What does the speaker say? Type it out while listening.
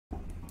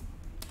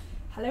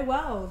Hello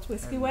world,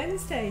 Whisky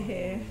Wednesday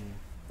here.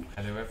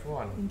 Hello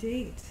everyone.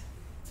 Indeed.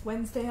 It's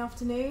Wednesday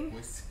afternoon.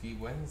 Whisky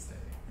Wednesday.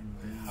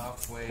 We're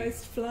halfway.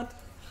 Post-flood.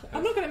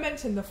 I'm not going to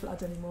mention the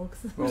flood anymore.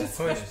 Well,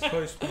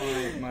 post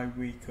my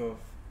week of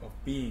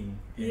being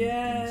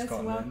in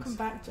Scotland. Welcome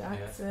back,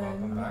 Jackson. Yes,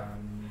 welcome back.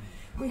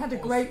 We had a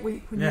great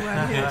week when you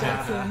weren't here,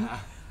 Jackson.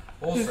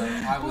 Also,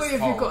 I was Boy,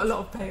 have you got a lot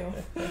of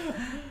payoff.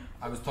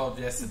 I was told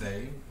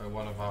yesterday by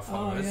one of our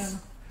followers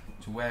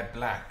to wear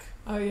black.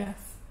 Oh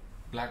yes.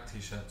 Black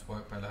t-shirts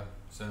work better.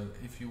 So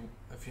if you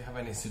have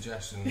any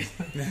suggestions.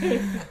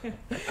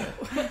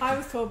 I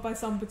was told by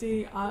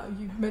somebody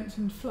you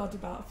mentioned flood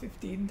about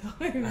 15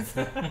 times.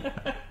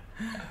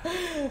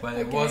 Well,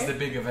 it was the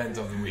big event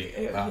of the week.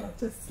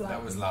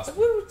 That was last week.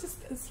 We were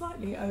just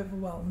slightly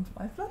overwhelmed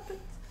by flood.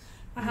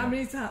 How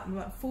many's happened?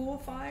 About 4 or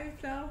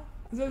 5 now?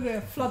 There's a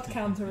flood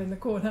counter in the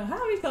corner. How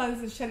many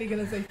times is Shelley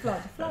going to say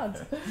flood?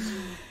 Flood.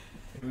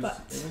 It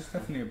was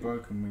definitely a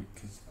broken week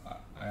because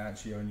I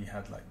actually only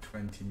had like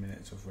 20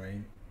 minutes of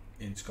rain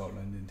in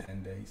Scotland in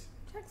 10 days.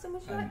 Jackson,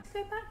 would you like to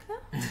go back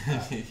now?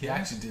 He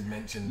actually did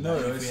mention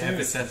that if we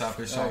ever set up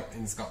a shop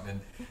in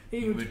Scotland,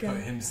 he would put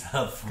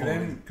himself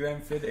forward.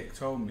 Glenn Fiddick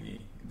told me,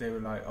 they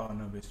were like, oh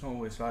no, but it's not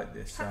always like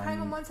this.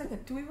 Hang on 1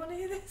 second, do we want to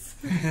hear this?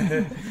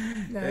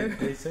 No.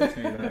 They said to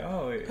me, like,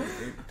 oh, it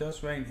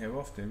does rain here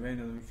often, rain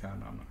on the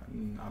weekend.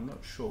 I'm not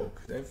sure,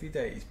 because every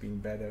day it's been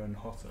better and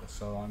hotter,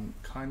 so I'm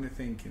kind of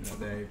thinking that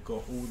they've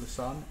got all the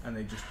sun and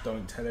they just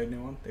don't tell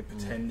anyone. They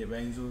pretend it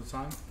rains all the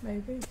time.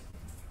 Maybe.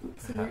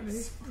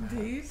 Absolutely.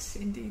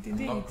 Indeed.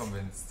 I'm not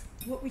convinced.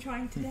 What are we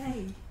trying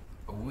today?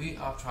 We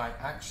are trying,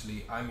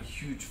 actually, I'm a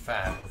huge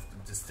fan of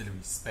the distillery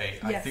Spey.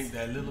 Yes. I think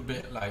they're a little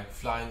bit like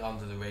flying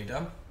under the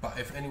radar, but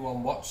if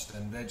anyone watched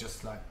them, they're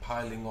just like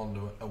piling on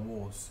the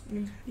awards.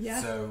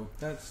 Yeah. So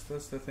that's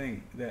the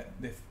thing, that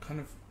they've kind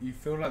of, you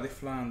feel like they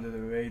fly under the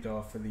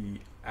radar for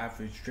the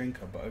average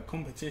drinker, but at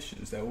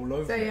competitions they're all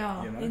over. They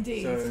are, you know?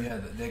 indeed. So,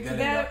 yeah,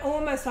 they're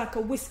almost like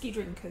a whiskey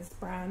drinkers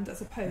brand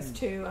as opposed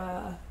to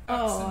I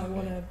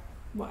want to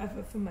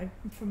whatever from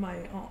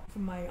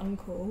my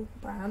uncle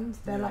brand.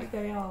 They're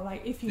they are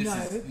like if you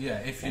know.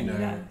 If you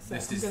know. So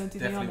this is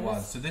definitely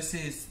one. So this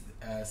is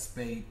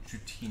Spey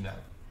Trutina.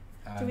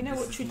 Do we know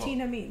what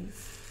Trutina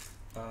means?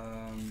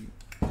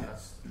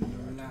 That's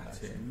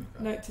Latin.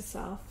 Note to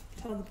self.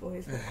 Tell the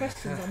boys what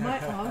questions I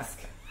might ask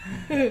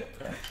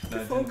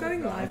before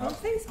going live on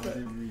Facebook. I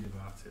didn't read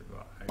about it,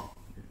 but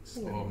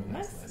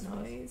that's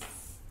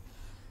nice.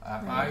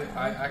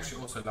 I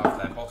actually also love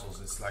their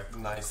bottles. It's like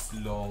nice,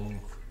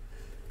 long,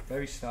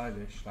 very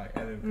stylish, like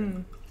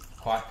elegant.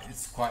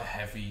 It's quite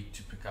heavy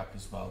to pick up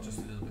as well, just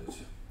a little bit.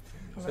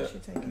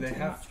 They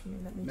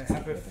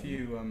have a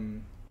few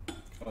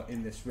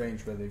in this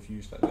range where they've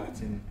used like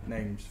Latin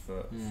names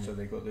for. So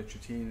they've got the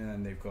Trutina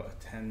and they've got a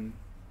 10.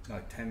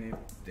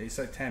 It's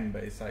like 10,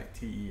 but it's like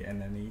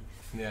TENNE.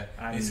 Yeah,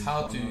 and it's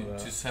hard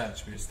to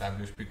search for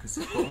established because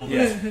it's got all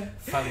these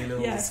funny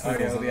little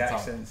squiggles on the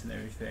accents and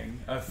everything.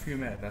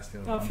 Fumet, that's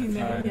the other one.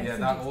 Fumet, yes,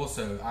 that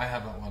also, I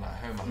have that one at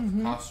home. I have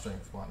the cast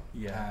strength one.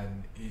 Yeah,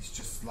 and it's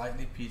just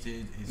slightly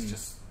peated. It's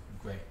just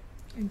great.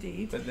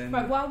 Indeed. But then,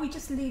 right, while we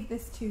just leave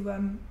this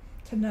to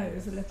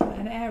nose a little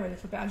and air a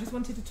little bit, I just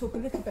wanted to talk a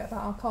little bit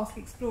about our Cask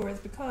Explorers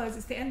because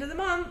it's the end of the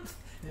month,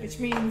 which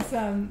means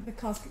the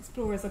Cask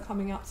Explorers are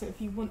coming up. So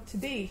if you want to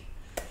be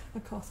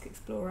a Cask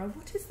Explorer,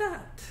 what is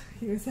that,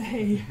 you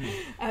say?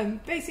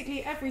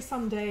 Basically, every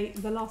Sunday,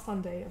 the last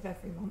Sunday of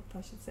every month,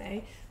 I should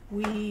say,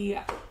 we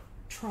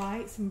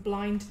try some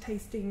blind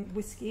tasting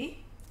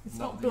whiskey. It's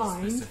not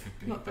blind,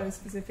 not those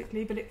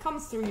specifically, but it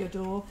comes through your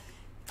door.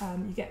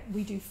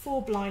 We do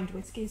 4 blind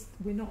whiskies.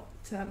 We're not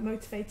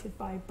motivated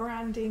by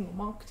branding or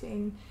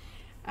marketing,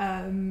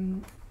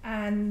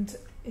 and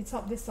it's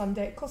up this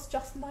Sunday. It costs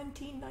just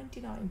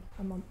 $19.99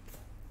 a month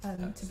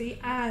to be,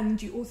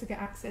 and you also get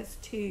access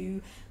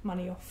to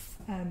money off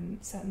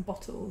certain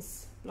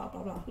bottles. Blah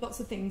blah blah. Lots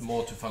of things.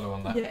 More to follow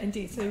on that. Yeah,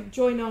 indeed. So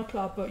join our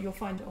club, but you'll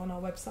find it on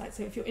our website.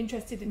 So if you're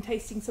interested in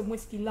tasting some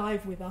whiskey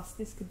live with us,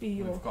 this could be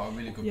your. We've got a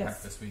really good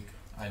pack this week.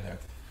 I know.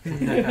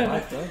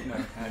 I don't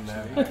know.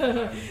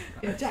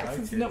 Actually.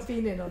 Jackson's not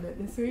been in on it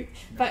this week,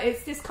 but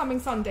it's this coming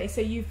Sunday,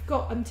 so you've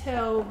got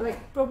until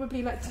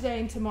probably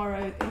today and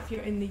tomorrow. If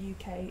you're in the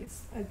UK,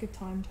 it's a good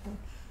time to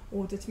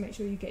order to make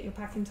sure you get your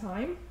pack in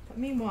time. But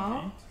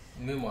meanwhile,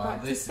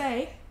 this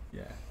Spey.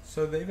 Yeah.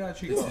 So they've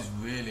actually this got is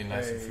really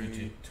nice and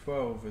fruity.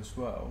 12 as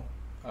well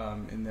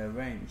in their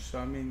range. So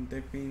I mean,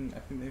 I think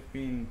they've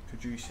been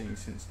producing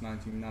since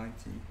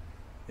 1990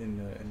 in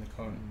the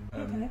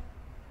current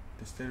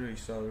distillery.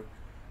 So.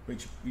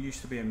 Which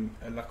used to be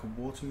like a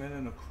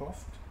watermelon, a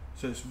croft.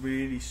 So it's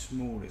really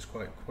small, it's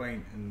quite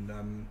quaint,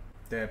 and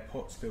their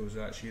pot stills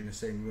are actually in the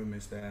same room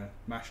as their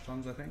mash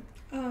tuns, I think.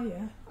 Oh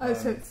yeah.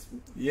 So it's...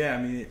 Yeah,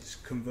 I mean, it's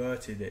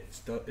converted.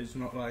 It's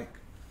not like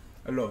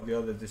a lot of the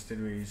other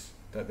distilleries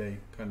that they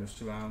kind of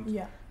surround,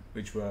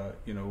 which were,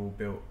 all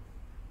built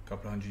a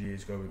couple of 100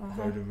 years ago with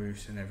Voda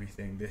roofs and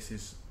everything. This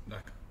is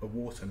like a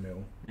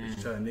watermill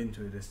which turned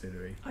into a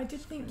distillery. I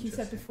did think you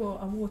said before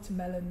a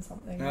watermelon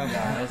something. Like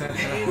my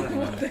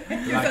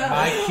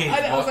kid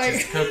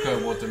watches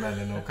cocoa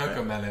watermelon or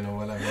cocoa melon or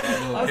whatever.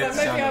 I was like,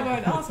 maybe I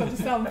won't ask, I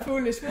just sound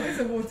foolish. What is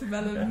a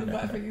watermelon? But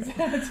I think you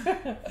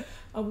said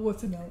a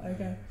watermelon,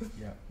 okay.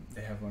 Yeah,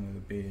 they have one of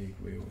the big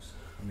wheels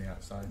on the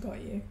outside. Got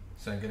you.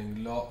 So I'm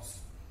getting lots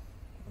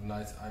of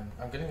nice,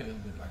 I'm getting a little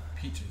bit like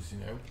peaches, you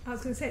know. I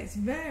was going to say, it's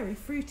very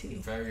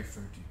fruity. Very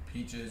fruity.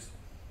 Peaches.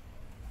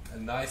 A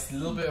nice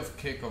little bit of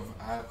kick of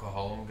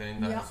alcohol. I'm getting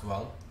that as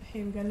well.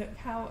 Here we go.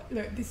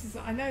 Look, this is.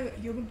 I know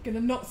you're going to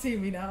not see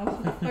me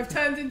now. I've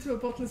turned into a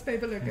bottle of Spey,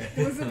 but look,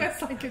 it was the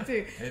best I could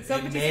do.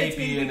 It may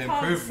be an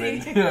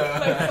improvement.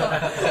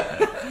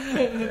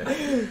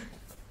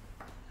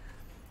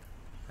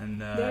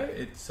 And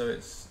it's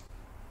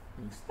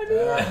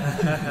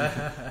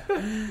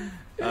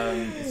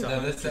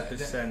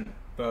 100%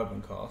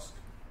 bourbon cask,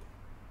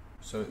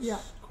 so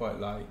it's quite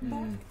light.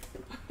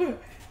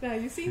 Now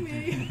you see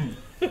me.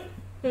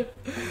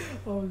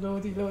 Oh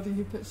lordy,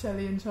 you put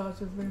Shelley in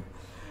charge of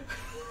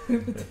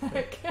the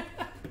tech.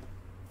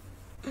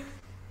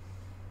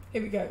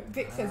 Here we go.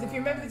 Vic says, if you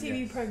remember the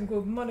TV program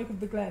called Monarch of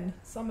the Glen,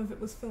 some of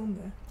it was filmed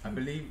there. I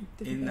believe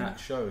in that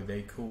show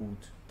they called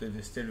the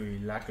distillery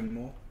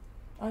Laganmore.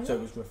 So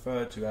it was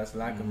referred to as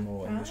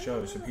Laganmore in the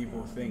show. So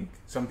people think,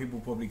 some people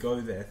probably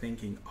go there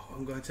thinking, oh,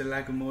 I'm going to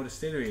Laganmore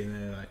Distillery, and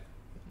they're like,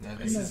 no,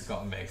 this has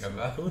got a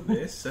makeover. Called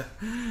this.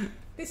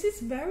 This is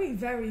very,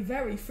 very,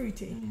 very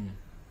fruity.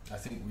 I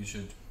think we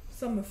should.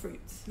 Summer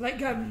fruits, like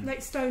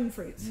stone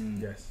fruits.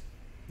 Yes,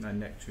 like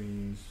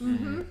nectarines.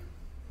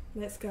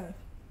 Let's go.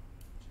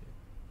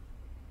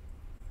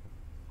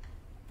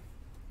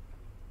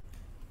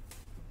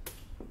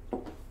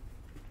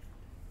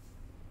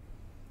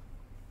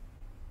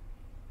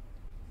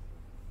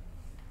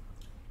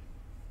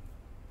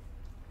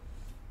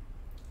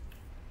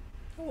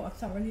 Oh,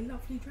 that's a really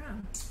lovely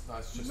dram.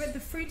 Where the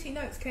fruity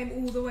notes came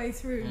all the way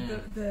through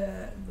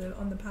the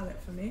on the palate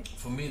for me.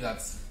 For me,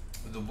 that's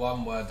the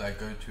one word I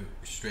go to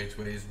straight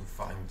away is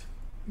refined.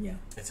 Yeah.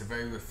 It's a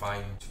very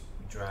refined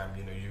dram.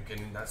 You know, you're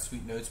getting that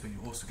sweet notes, but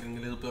you're also getting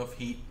a little bit of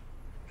heat,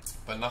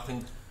 but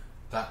nothing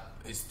that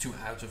is too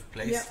out of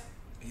place.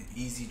 Yeah.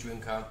 Easy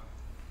drinker.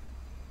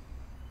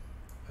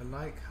 I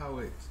like how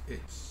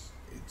it's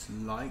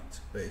light,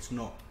 but it's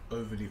not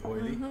overly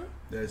oily.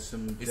 There's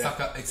some. It's like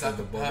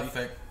a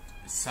perfect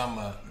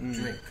summer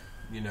drink.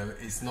 You know,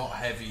 it's not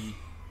heavy.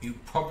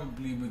 It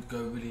probably would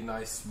go really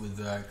nice with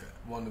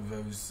one of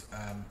those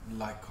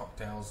light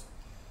cocktails.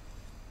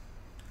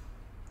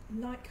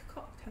 Like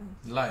cocktails?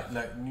 Like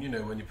you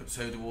know, when you put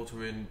soda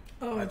water in.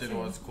 Oh, I don't know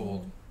what it's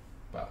called,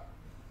 but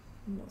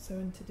I'm not so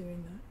into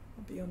doing that,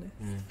 I'll be honest.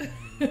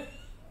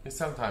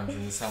 Sometimes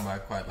in the summer I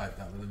quite like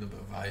that with a little bit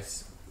of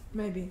ice.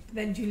 Maybe. But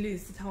then do you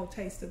lose the whole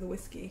taste of the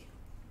whiskey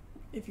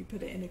if you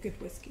put it in a good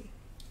whiskey?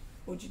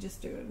 Or do you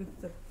just do it with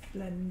the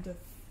blend of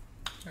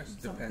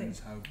something? Depends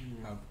how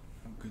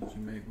good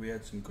you make. We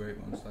had some great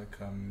ones,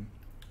 like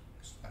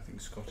I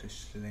think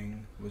Scottish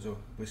Sling was a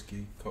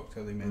whiskey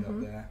cocktail they made up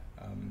there.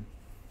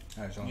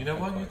 You know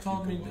what, you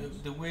told me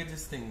the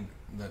weirdest thing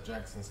that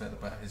Jackson said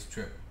about his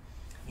trip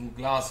in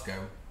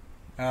Glasgow.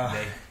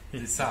 They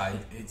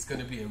decide it's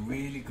going to be a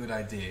really good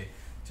idea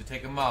to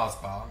take a Mars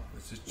bar,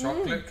 which is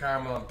chocolate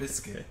caramel and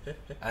biscuit,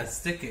 and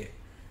stick it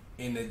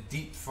in a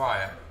deep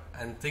fryer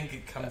and think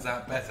it comes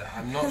out better.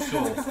 I'm not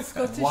sure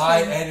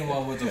why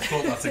anyone would have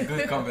thought that's a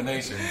good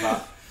combination,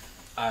 but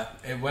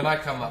when I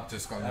come up to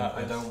Scotland,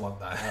 I don't want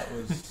that. That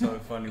was so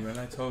funny when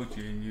I told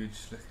you, and you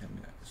just look at me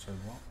like, so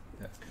what?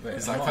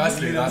 It's like,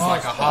 firstly, that's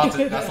like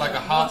a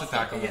heart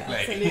attack on the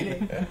plate.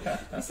 Absolutely.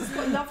 This has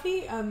got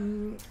lovely,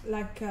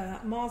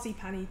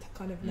 marzipan-y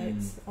kind of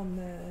notes on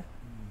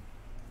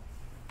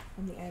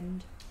the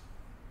end.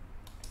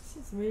 This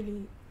is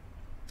really.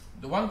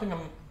 The one thing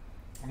I'm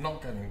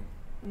not getting.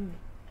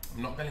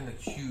 I'm not getting a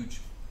huge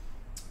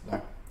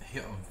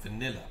hit of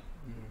vanilla.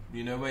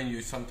 You know, when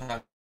you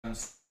sometimes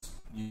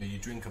you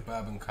drink a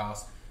bourbon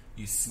cask,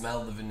 you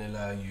smell the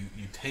vanilla,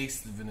 you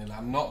taste the vanilla.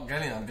 I'm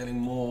getting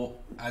more,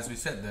 as we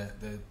said,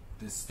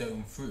 the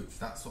stone fruits,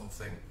 that sort of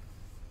thing.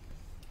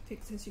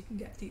 Vic says you can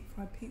get deep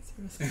fried pizza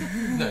or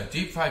something. No,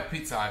 deep fried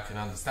pizza I can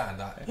understand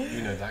that.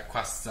 You know, that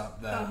crusts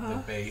up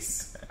the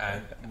base,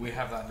 and we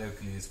have that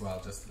locally as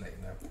well, just to let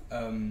you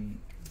know.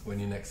 When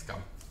you next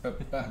come.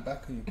 But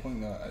back on your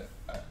point though,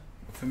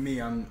 for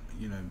me,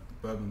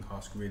 bourbon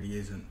cask really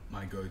isn't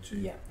my go-to.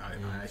 Yeah. I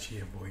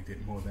actually avoid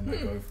it more than I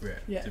go for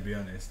it, to be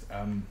honest.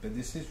 But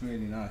this is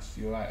really nice.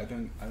 You're right. I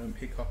don't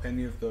pick up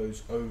any of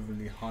those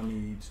overly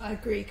honeyed. I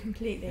agree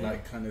completely.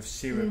 Like kind of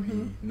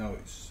syrupy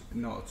notes.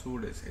 Not at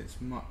all. It's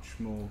much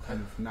more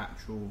kind of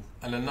natural.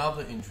 And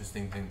another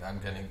interesting thing that I'm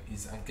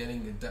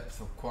getting a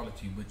depth of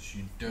quality which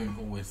you don't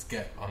always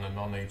get on a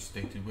non-age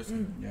stated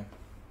whiskey. Yeah.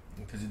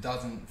 Because it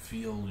doesn't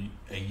feel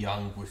a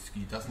young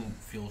whiskey, it doesn't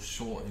feel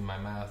short in my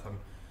mouth.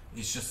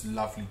 It's just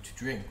lovely to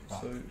drink.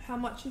 So how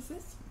much is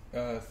this?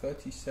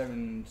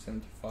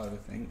 £37.75, I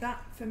think.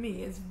 That for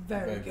me is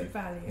very good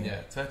value.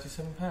 Yeah,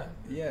 £37.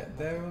 Yeah,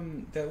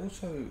 they're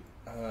also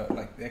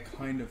like they're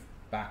kind of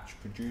batch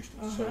produced,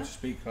 so to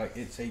speak. Like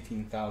it's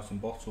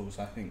 18,000 bottles.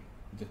 I think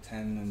the 10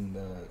 and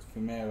the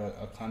Fumera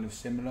are kind of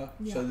similar,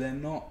 so they're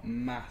not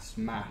mass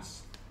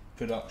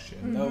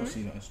production.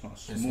 Obviously, it's not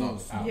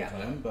small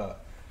outcome,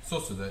 but it's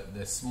also that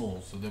they're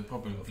small, so they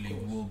probably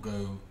will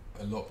go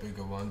a lot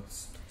bigger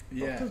once.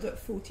 Bottled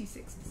at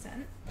 46%.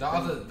 The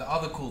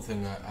other cool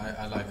thing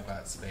I like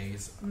about Spey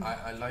is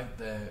I like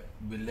their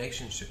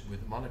relationship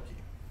with monarchy.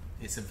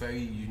 It's a very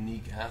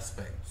unique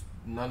aspect.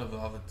 None of the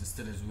other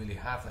distillers really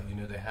have that. You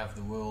know, they have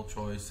the royal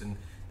choice and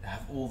they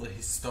have all the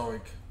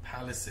historic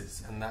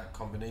palaces, and that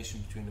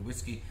combination between the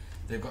whiskey.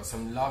 They've got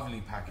some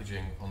lovely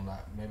packaging on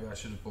that. Maybe I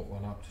should have brought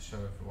one up to show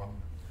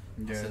everyone.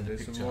 Yeah,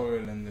 there's the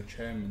royal and the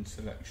chairman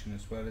selection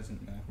as well,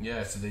 isn't there?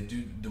 Yeah, so they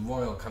do. The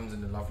royal comes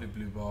in a lovely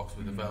blue box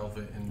with the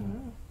velvet,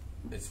 and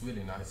it's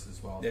really nice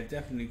as well. They've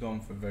definitely gone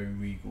for very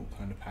regal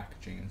kind of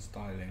packaging and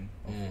styling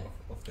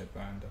of their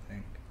brand, I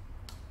think.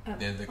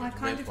 I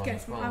kind of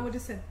guessed. I would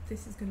have said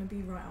this is going to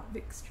be right out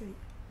Vic Street.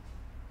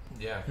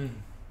 Yeah,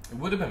 it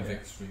would have been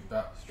Vic Street,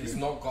 but it's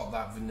not got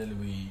that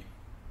vanilla-y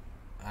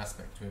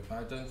aspect to it. But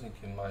I don't think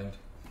you'll mind.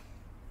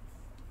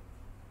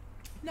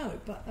 No,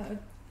 but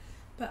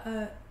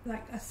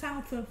like a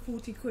south of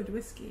 40 quid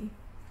whiskey,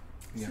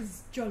 this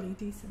is jolly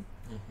decent.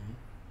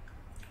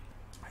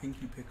 I think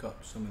you pick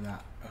up some of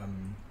that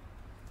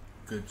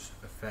good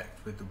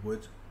effect with the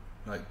wood,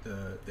 like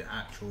the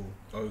actual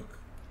oak,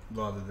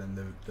 rather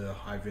than the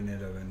high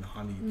vanilla and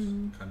honey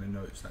kind of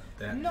notes.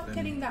 I'm not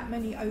getting that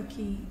many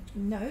oaky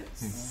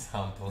notes.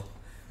 Sample.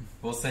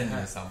 We'll send you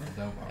a sample,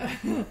 don't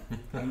worry.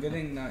 I'm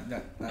getting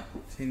that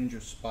tinge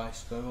of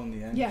spice though on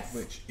the end,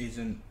 which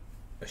isn't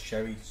a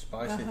sherry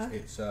spice.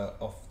 It's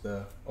off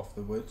the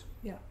wood.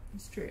 Yeah,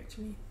 it's true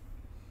actually.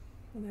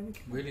 Well, there we go.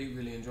 Really,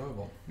 really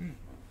enjoyable.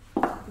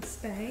 The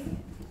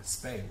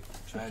Spey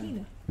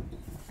Trutina.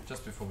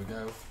 Just before we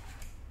go,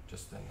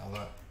 just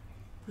another.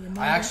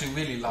 I actually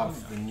really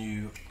love the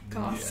new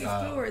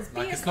style.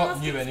 Like it's not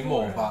new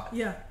anymore, but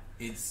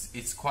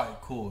it's quite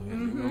cool. It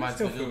reminds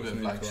me a little bit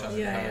of like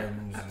Shelley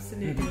and Alex.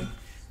 Absolutely.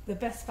 The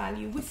best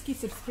value whiskey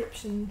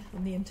subscription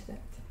on the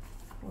internet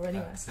or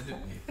anywhere.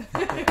 Absolutely.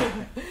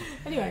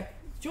 Anyway,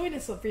 join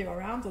us if you're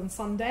around on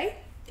Sunday.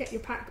 Get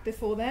your pack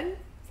before then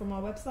from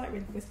our website,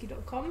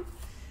 whisky.com.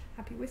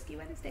 Happy Whiskey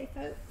Wednesday,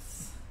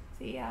 folks.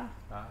 See ya.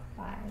 Bye.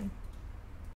 Bye.